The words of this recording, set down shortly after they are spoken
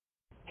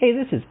Hey,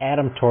 this is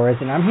Adam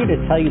Torres, and I'm here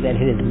to tell you that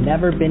it has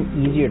never been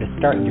easier to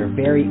start your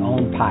very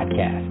own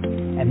podcast.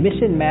 At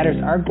Mission Matters,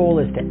 our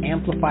goal is to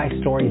amplify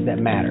stories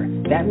that matter.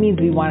 That means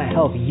we want to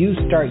help you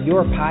start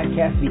your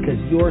podcast because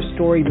your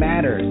story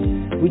matters.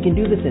 We can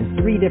do this in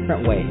 3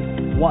 different ways.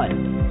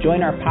 1,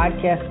 join our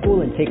podcast school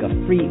and take a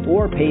free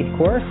or paid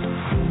course.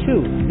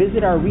 2,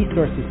 visit our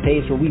resources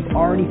page where we've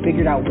already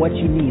figured out what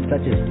you need,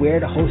 such as where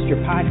to host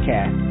your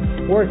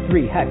podcast. Or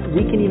 3, heck,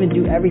 we can even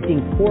do everything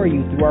for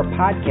you through our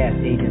podcast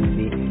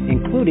agency,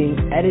 including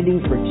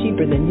editing for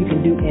cheaper than you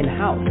can do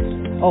in-house.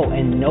 Oh,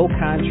 and no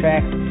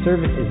contracts,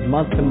 service is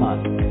month to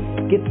month.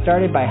 Get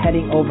started by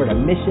heading over to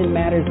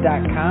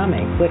missionmatters.com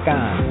and click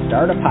on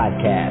Start a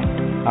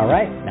Podcast. All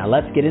right, now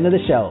let's get into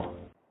the show.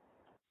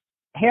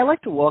 Hey, I'd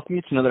like to welcome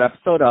you to another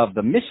episode of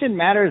the Mission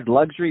Matters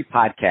Luxury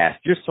Podcast,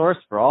 your source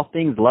for all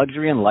things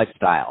luxury and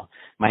lifestyle.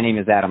 My name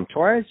is Adam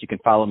Torres. You can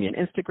follow me on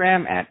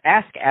Instagram at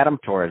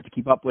AskAdamTorres to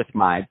keep up with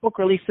my book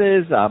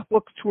releases,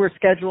 book tour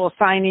schedule,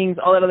 signings,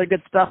 all that other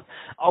good stuff.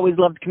 Always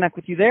love to connect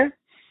with you there.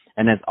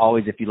 And as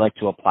always, if you'd like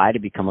to apply to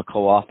become a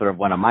co-author of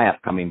one of my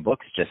upcoming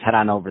books, just head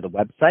on over to the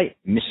website,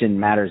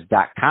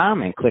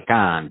 missionmatters.com, and click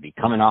on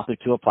Become an Author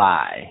to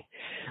apply.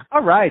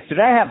 All right, so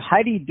today I have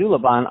Heidi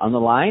Dulabon on the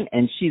line,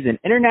 and she's an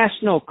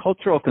international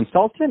cultural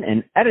consultant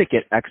and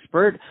etiquette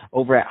expert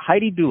over at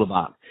Heidi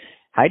Dulabon.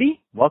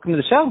 Heidi, welcome to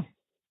the show.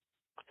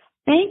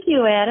 Thank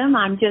you, Adam.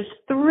 I'm just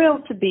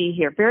thrilled to be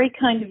here. Very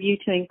kind of you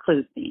to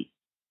include me.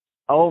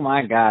 Oh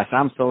my gosh,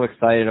 I'm so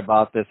excited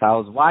about this. I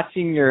was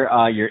watching your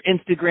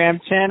Instagram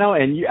channel,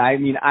 and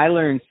I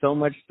learned so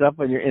much stuff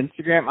on your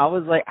Instagram. I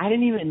was like, I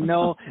didn't even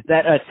know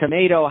that a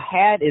tomato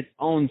had its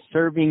own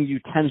serving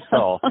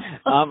utensil.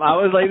 I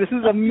was like, this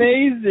is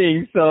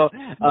amazing. So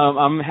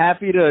I'm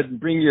happy to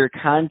bring your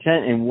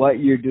content and what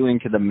you're doing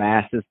to the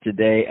masses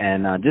today.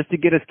 And just to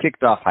get us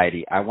kicked off,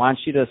 Heidi, I want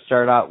you to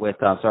start out with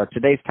so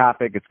today's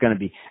topic. It's going to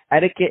be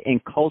etiquette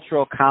and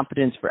cultural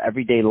competence for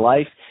everyday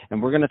life,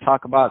 and we're going to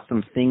talk about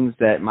some things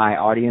that my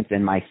audience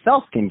and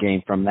myself can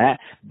gain from that.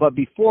 But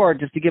before,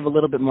 just to give a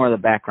little bit more of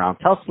the background,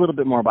 tell us a little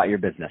bit more about your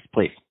business,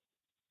 please.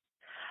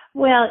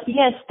 Well,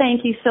 yes,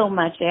 thank you so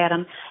much,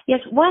 Adam.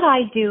 Yes, what I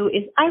do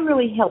is I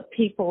really help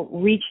people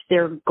reach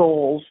their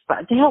goals,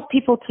 to help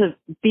people to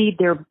be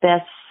their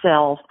best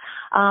self.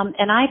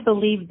 And I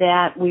believe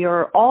that we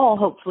are all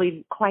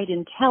hopefully quite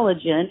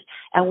intelligent,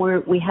 and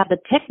we have the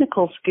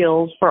technical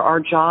skills for our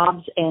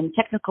jobs and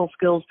technical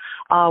skills.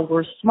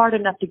 We're smart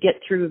enough to get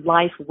through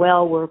life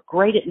well. We're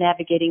great at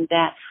navigating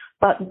that.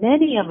 But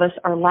many of us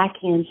are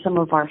lacking in some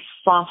of our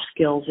soft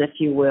skills, if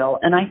you will.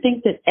 And I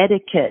think that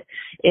etiquette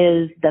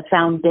is the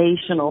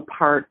foundational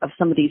part of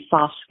some of these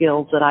soft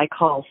skills that I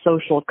call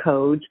social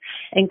codes.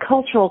 And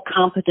cultural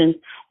competence,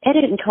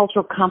 etiquette and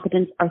cultural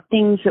competence are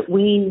things that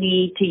we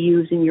need to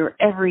use in your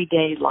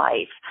everyday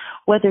life.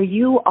 Whether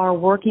you are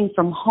working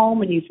from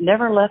home and you've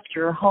never left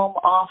your home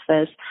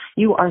office,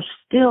 you are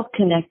still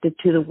connected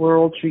to the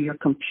world through your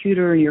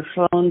computer, your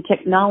phone.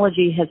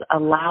 Technology has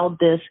allowed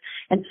this,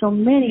 and so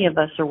many of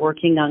us are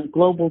working on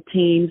global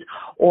teams,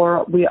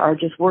 or we are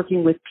just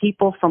working with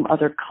people from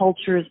other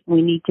cultures.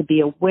 We need to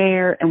be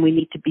aware and we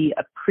need to be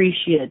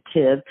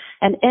appreciative,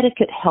 and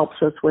etiquette helps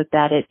us with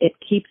that. It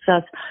keeps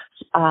us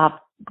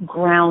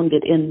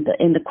grounded in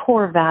the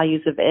core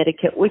values of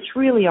etiquette, which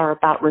really are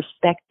about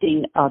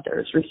respecting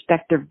others,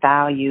 respect their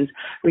values,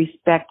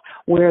 respect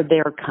where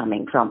they're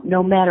coming from,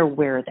 no matter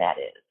where that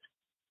is.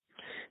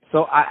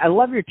 So I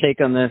love your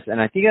take on this,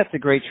 and I think that's a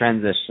great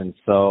transition.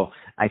 So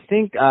I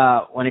think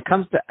when it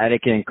comes to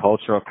etiquette and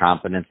cultural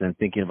competence and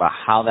thinking about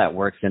how that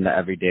works into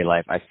everyday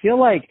life, I feel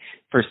like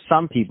for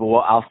some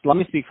people, let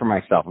me speak for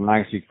myself. I'm not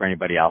going to speak for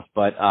anybody else,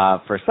 but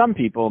for some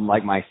people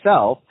like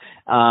myself,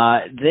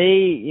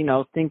 they,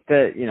 think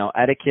that,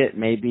 etiquette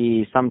may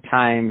be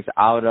sometimes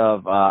out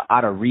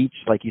of reach.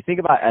 Like you think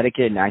about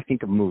etiquette, and I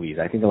think of movies.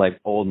 I think of like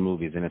old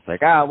movies, and it's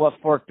like, what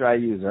fork do I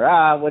use?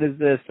 Or what is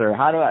this? Or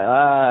how do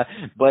I?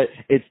 But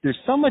there's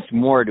so much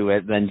more to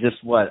it than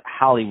just what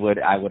Hollywood,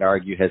 I would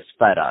argue, has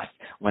fed us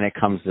when it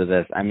comes to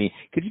this. I mean,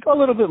 could you go a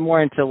little bit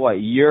more into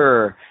what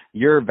your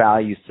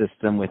value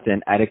system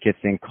within etiquette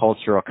and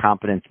cultural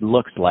competence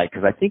looks like?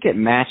 Because I think it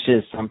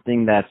matches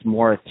something that's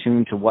more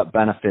attuned to what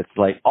benefits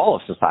like all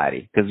of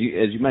society. Because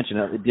as you mentioned,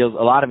 a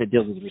lot of it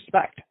deals with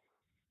respect.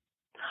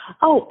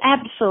 Oh,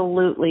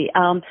 absolutely.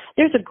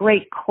 There's a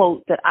great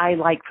quote that I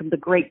like from the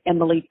great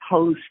Emily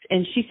Post,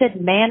 and she said,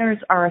 manners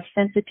are a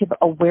sensitive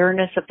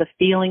awareness of the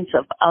feelings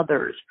of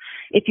others.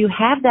 If you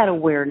have that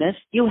awareness,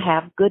 you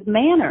have good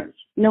manners,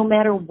 no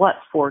matter what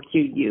fork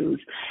you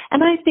use.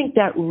 And I think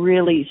that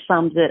really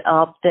sums it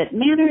up, that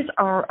manners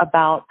are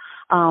about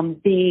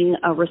being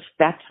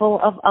respectful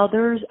of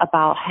others,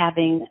 about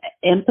having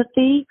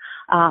empathy,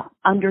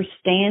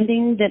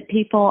 understanding that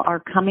people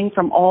are coming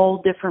from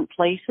all different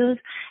places,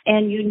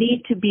 and you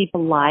need to be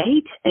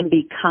polite and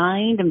be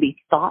kind and be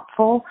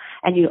thoughtful,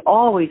 and you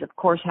always, of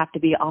course, have to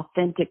be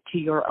authentic to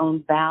your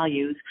own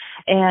values.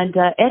 And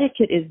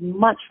etiquette is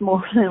much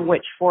more than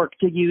which fork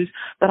to use,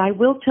 but I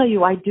will tell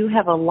you, I do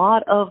have a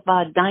lot of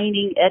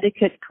dining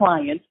etiquette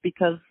clients,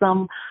 because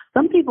some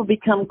people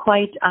become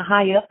quite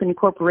high up in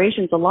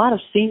corporations. A lot of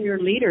senior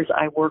leaders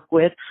I work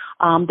with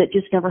that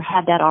just never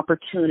had that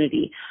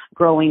opportunity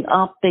growing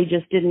up.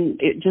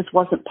 It just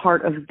wasn't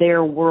part of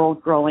their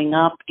world growing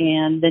up.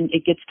 And then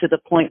it gets to the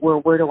point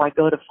where do I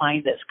go to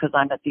find this? Because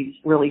I'm at these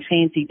really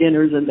fancy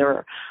dinners and there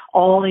are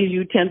all these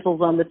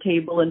utensils on the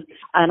table,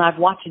 and I've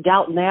watched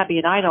Downton Abbey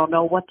and I don't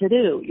know what to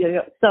do. You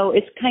know, so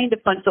it's kind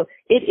of fun. So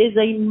it is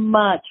a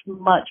much,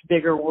 much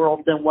bigger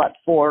world than what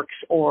forks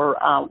or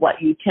what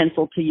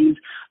utensil to use.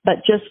 But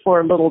just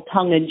for a little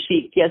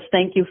tongue-in-cheek, yes,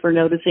 thank you for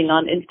noticing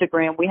on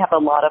Instagram. We have a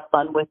lot of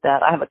fun with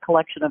that. I have a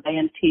collection of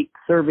antique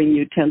serving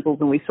utensils,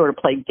 and we sort of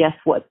play guess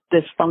what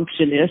this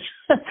function is.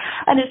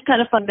 And it's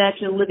kind of fun.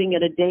 Imagine living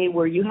in a day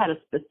where you had a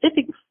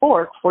specific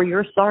fork for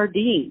your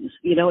sardines.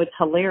 You know, it's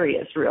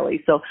hilarious,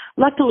 really. So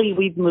luckily,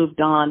 we've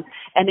moved on,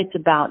 and it's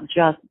about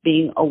just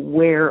being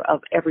aware of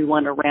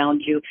everyone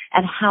around you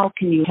and how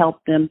can you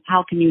help them?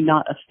 How can you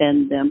not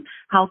offend them?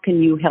 How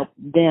can you help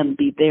them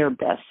be their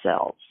best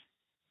selves?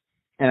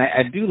 And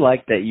I do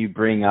like that you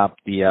bring up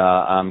the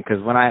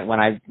because when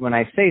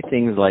I say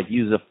things like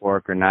use a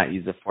fork or not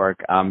use a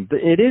fork,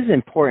 it is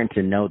important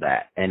to know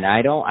that. And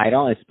I don't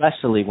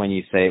especially when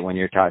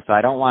you're talking. So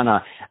I don't want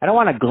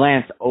to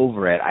glance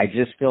over it. I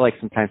just feel like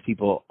sometimes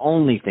people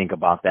only think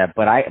about that,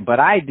 but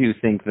I do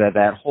think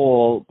that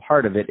whole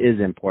part of it is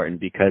important,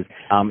 because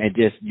it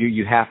just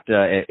you have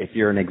to, if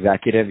you're an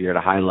executive, you're at a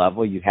high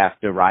level, you have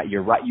to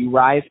you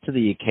rise to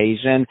the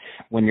occasion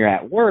when you're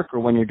at work or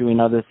when you're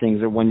doing other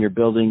things or when you're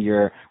building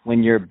your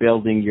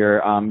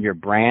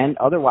brand.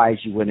 Otherwise,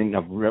 you wouldn't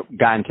have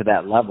gotten to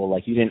that level.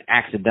 Like, you didn't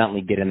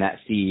accidentally get in that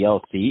CEO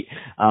seat.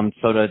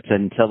 So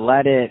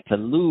to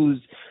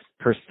lose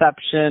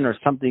perception or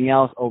something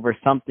else over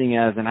something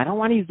as, and I don't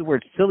want to use the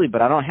word silly,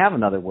 but I don't have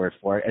another word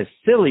for it, as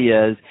silly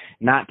as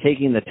not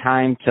taking the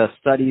time to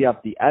study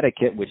up the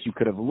etiquette, which you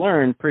could have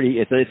learned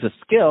it's a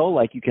skill.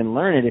 Like, you can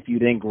learn it if you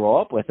didn't grow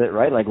up with it,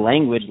 right? Like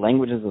language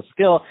is a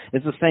skill.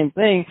 It's the same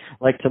thing.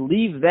 Like, to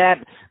leave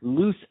that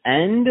loose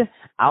end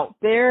out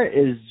there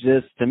is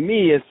just, to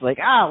me, it's like,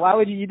 why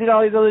would you did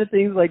all these other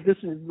things, like this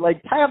is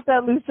like, tie up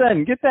that loose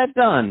end, get that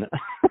done.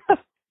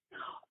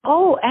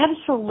 Oh,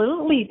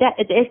 absolutely.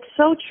 It's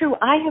so true.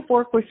 I have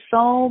worked with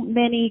so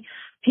many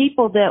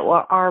people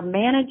that are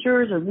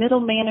managers or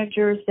middle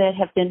managers that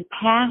have been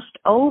passed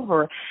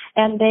over,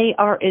 and they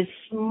are as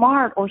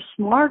smart or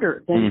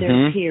smarter than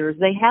their peers.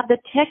 They have the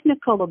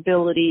technical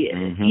ability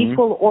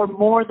equal or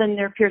more than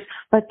their peers,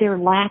 but they're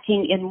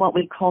lacking in what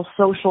we call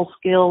social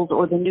skills,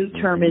 or the new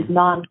term is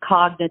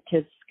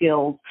non-cognitive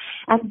skills.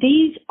 And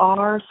these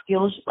are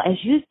skills,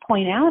 as you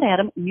point out,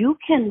 Adam, you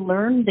can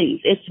learn these.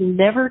 It's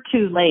never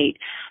too late.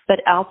 But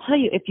I'll tell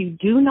you, if you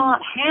do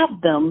not have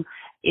them,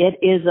 it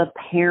is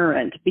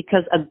apparent,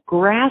 because a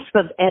grasp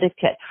of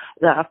etiquette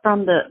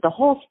from the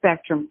whole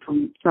spectrum,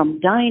 from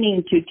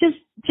dining to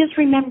just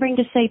remembering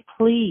to say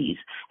please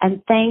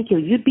and thank you.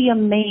 You'd be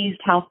amazed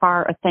how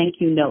far a thank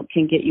you note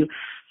can get you.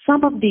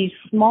 Some of these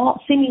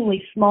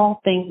seemingly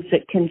small things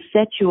that can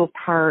set you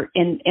apart.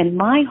 And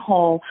my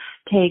whole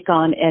take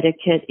on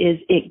etiquette is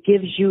it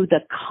gives you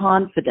the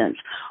confidence.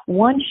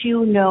 Once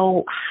you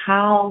know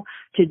how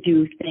to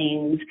do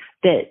things,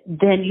 that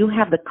then you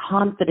have the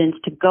confidence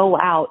to go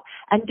out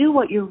and do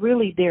what you're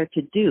really there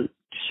to do.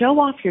 Show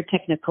off your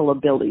technical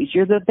abilities.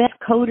 You're the best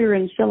coder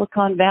in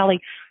Silicon Valley.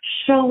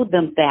 Show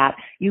them that.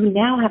 You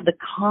now have the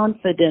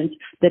confidence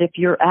that if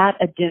you're at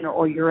a dinner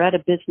or you're at a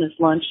business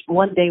lunch,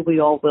 one day we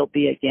all will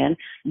be again,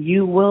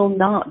 you will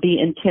not be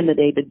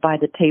intimidated by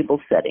the table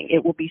setting.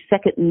 It will be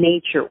second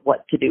nature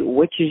what to do,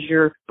 which is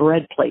your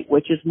bread plate,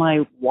 which is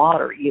my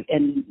water,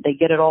 and they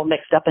get it all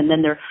mixed up. And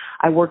then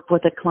I worked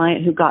with a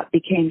client who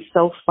became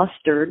so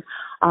flustered.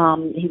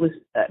 He was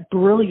a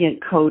brilliant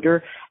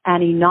coder,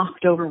 and he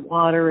knocked over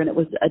water, and it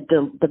was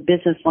the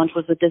business lunch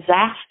was a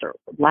disaster.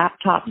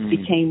 Laptops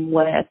became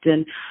wet,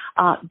 and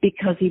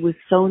because he was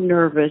so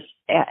nervous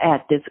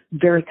at this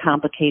very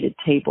complicated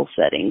table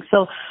setting.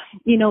 So,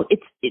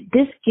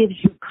 this gives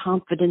you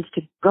confidence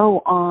to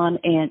go on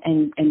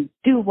and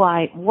do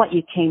what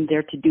you came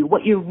there to do,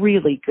 what you're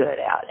really good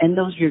at, and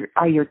those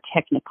are your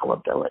technical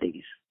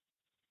abilities.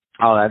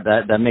 Oh,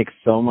 that makes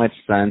so much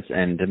sense.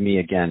 And to me,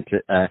 again,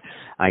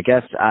 I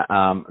guess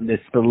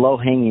it's the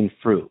low-hanging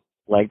fruit.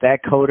 Like, that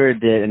coder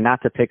did, and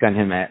not to pick on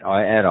him at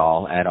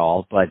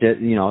all, but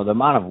the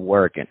amount of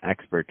work and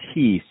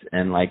expertise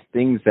and like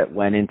things that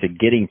went into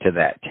getting to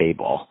that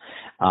table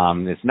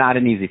It's not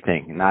an easy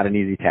thing, not an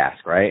easy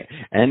task, right?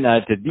 And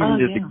to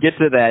get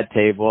to that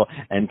table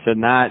and to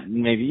not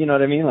maybe, you know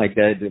what I mean, like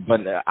that.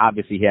 But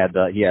obviously he had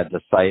the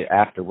site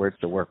afterwards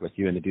to work with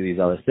you and to do these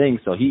other things.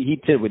 So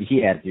he did what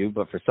he had to do.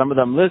 But for some of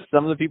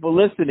the people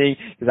listening,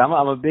 because I'm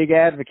a big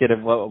advocate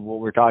of what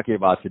we're talking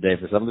about today.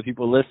 For some of the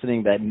people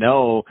listening that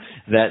know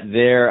that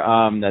they're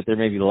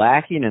maybe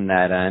lacking in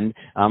that end,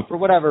 for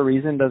whatever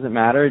reason, doesn't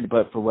matter.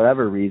 But for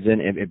whatever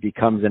reason, it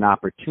becomes an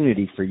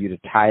opportunity for you to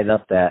tie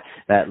up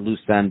that loose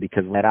end,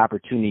 because when that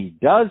opportunity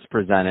does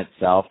present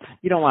itself,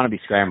 you don't want to be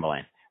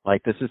scrambling.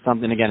 Like, this is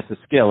something, again, it's a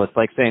skill. It's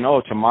like saying,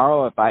 oh,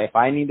 tomorrow if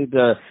I needed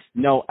to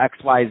know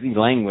XYZ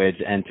language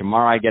and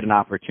tomorrow I get an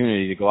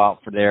opportunity to go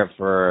out to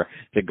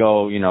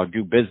go,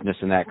 do business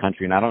in that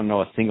country and I don't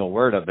know a single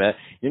word of it,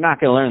 you're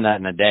not going to learn that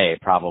in a day,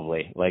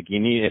 probably. Like,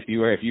 if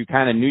you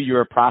kind of knew you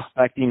were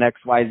prospecting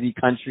XYZ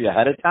country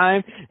ahead of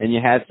time and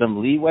you had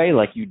some leeway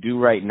like you do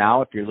right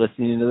now, if you're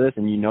listening to this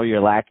and you know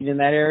you're lacking in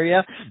that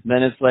area,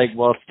 then it's like,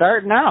 well,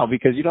 start now,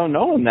 because you don't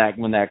know when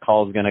that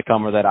call is going to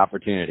come or that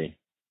opportunity.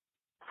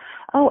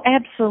 Oh,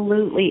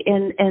 absolutely.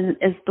 And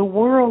as the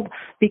world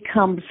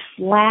becomes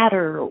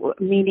flatter,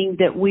 meaning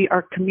that we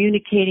are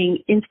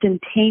communicating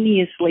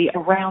instantaneously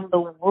around the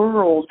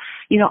world.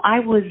 I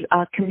was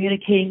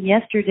communicating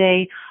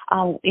yesterday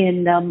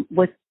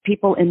with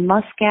people in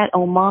Muscat,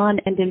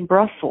 Oman, and in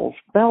Brussels,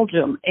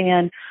 Belgium,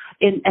 and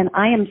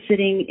I am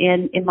sitting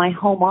in my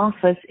home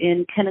office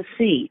in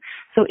Tennessee.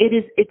 So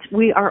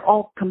we are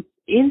all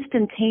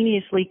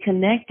instantaneously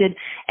connected,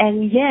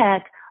 and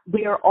yet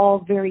we are all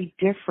very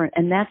different,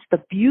 and that's the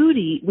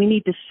beauty. We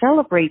need to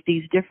celebrate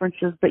these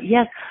differences, but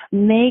yes,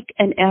 make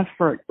an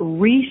effort,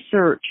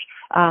 research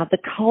the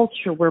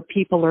culture where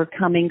people are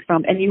coming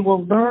from, and you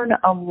will learn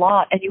a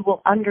lot, and you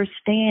will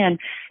understand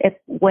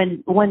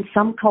when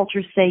some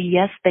cultures say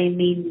yes, they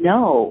mean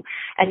no,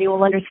 and you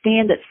will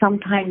understand that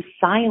sometimes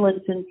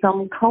silence in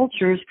some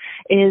cultures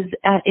is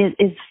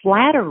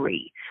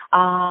flattery.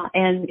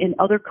 And in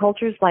other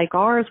cultures like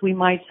ours, we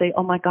might say,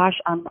 "Oh my gosh,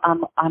 I'm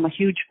a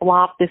huge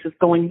flop. This is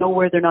going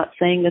nowhere. They're not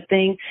saying a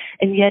thing."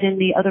 And yet, in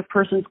the other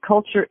person's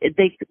culture,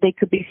 they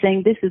could be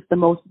saying, "This is the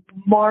most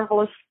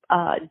marvelous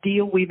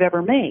deal we've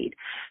ever made."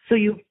 So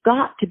you've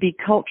got to be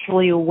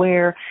culturally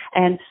aware.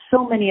 And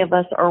so many of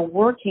us are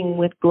working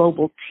with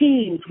global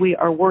teams. We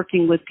are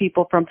working with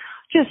people from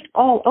just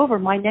all over.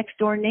 My next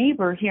door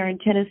neighbor here in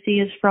Tennessee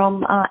is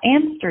from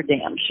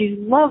Amsterdam. She's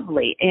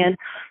lovely. And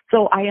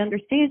so I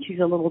understand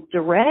she's a little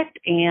direct,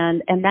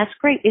 and that's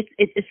great.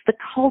 It's the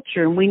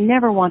culture, and we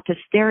never want to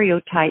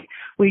stereotype.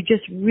 We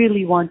just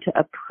really want to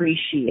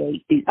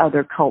appreciate the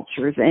other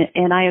cultures.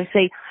 And I would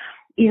say,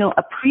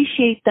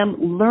 appreciate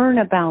them, learn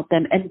about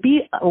them, and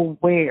be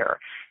aware.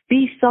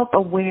 Be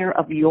self-aware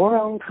of your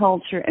own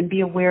culture, and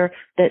be aware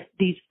that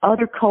these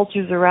other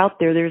cultures are out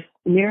there. There's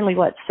nearly,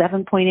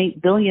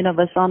 7.8 billion of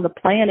us on the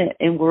planet,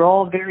 and we're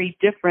all very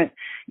different.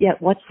 Yet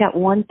what's that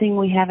one thing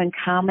we have in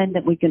common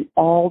that we can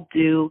all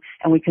do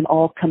and we can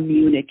all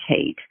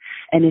communicate?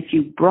 And if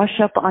you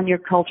brush up on your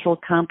cultural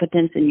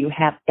competence and you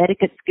have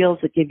etiquette skills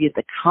that give you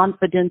the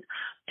confidence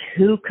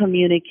to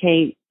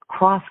communicate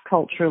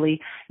cross-culturally,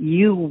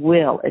 you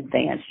will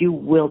advance. You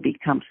will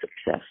become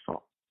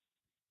successful.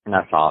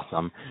 That's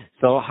awesome.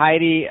 So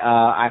Heidi,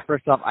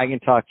 first off, I can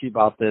talk to you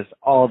about this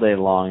all day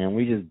long, and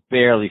we just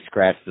barely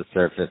scratched the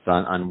surface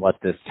on what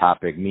this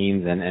topic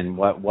means and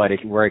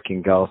where it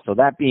can go. So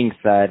that being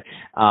said,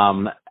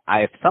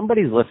 if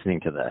somebody's listening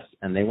to this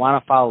and they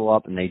want to follow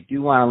up and they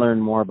do want to learn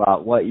more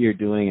about what you're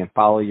doing and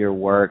follow your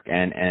work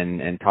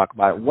and talk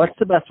about it, what's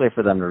the best way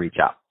for them to reach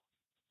out?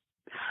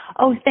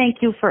 Oh,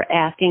 thank you for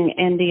asking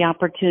and the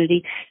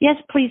opportunity. Yes,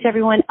 please,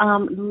 everyone.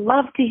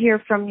 Love to hear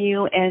from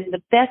you. And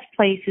the best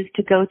place is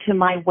to go to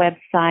my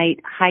website,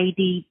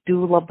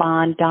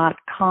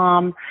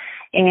 HeidiDulabon.com.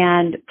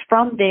 And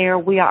from there,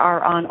 we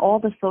are on all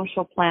the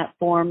social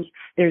platforms.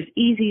 There's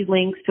easy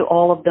links to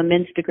all of them.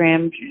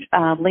 Instagram,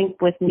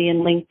 link with me in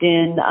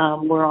LinkedIn.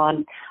 We're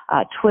on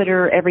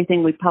Twitter,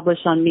 everything we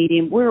publish on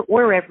Medium.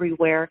 We're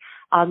everywhere.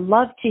 I'd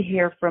love to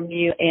hear from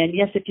you. And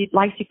yes, if you'd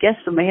like to get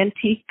some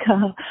antique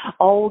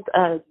old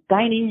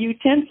dining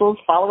utensils,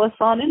 follow us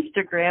on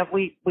Instagram.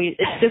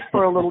 It's just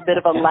for a little bit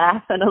of a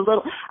laugh and a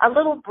little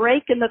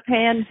break in the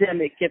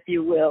pandemic, if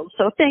you will.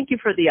 So thank you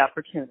for the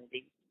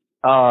opportunity.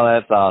 Oh,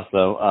 that's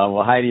awesome.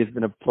 Well, Heidi, it's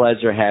been a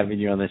pleasure having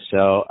you on the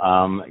show.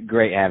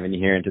 Great having you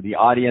here. And to the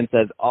audience,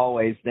 as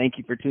always, thank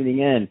you for tuning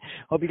in.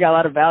 Hope you got a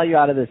lot of value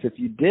out of this. If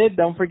you did,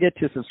 don't forget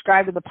to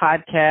subscribe to the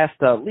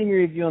podcast, leave me a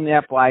review on the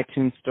Apple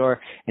iTunes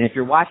Store. And if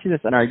you're watching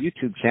this on our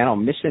YouTube channel,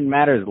 Mission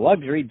Matters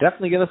Luxury,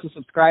 definitely give us a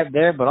subscribe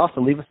there, but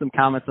also leave us some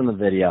comments on the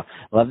video.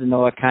 Love to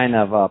know what kind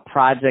of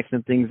projects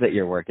and things that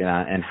you're working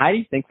on. And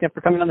Heidi, thanks again for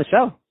coming on the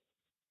show.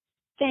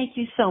 Thank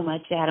you so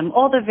much, Adam.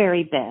 All the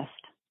very best.